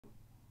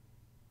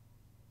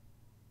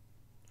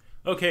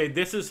Okay,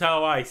 this is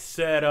how I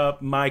set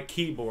up my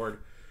keyboard.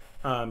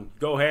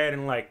 Go ahead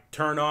and like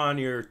turn on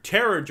your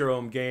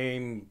Terrordrome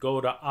game.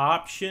 Go to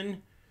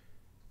Option,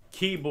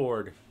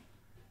 Keyboard.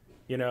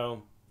 You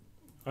know,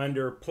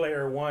 under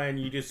Player One,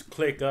 you just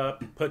click up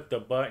and put the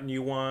button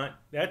you want.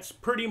 That's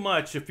pretty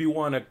much if you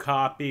want to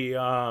copy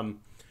how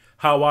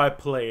I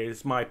play.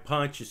 Is my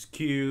punch is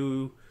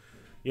Q.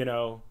 You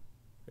know,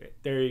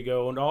 there you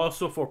go. And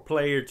also for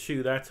Player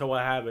Two, that's how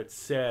I have it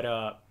set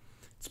up.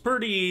 It's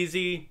pretty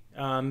easy.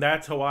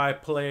 That's how I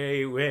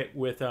play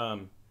with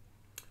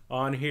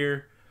on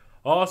here.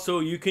 Also,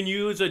 you can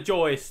use a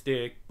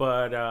joystick,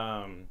 but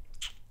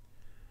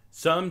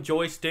some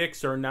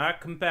joysticks are not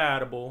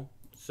compatible.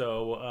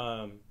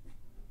 So,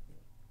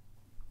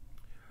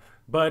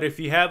 but if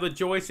you have a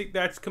joystick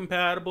that's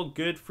compatible,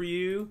 good for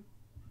you.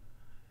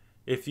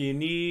 If you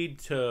need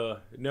to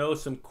know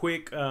some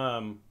quick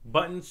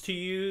buttons to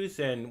use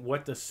and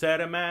what to set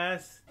them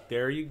as,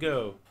 there you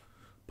go.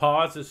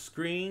 Pause the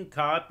screen,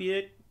 copy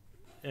it,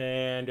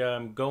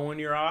 and go in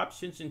your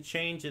options and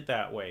change it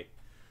that way.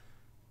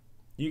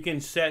 You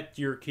can set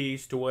your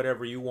keys to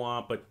whatever you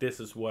want, but this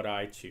is what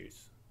I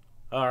choose.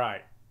 All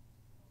right.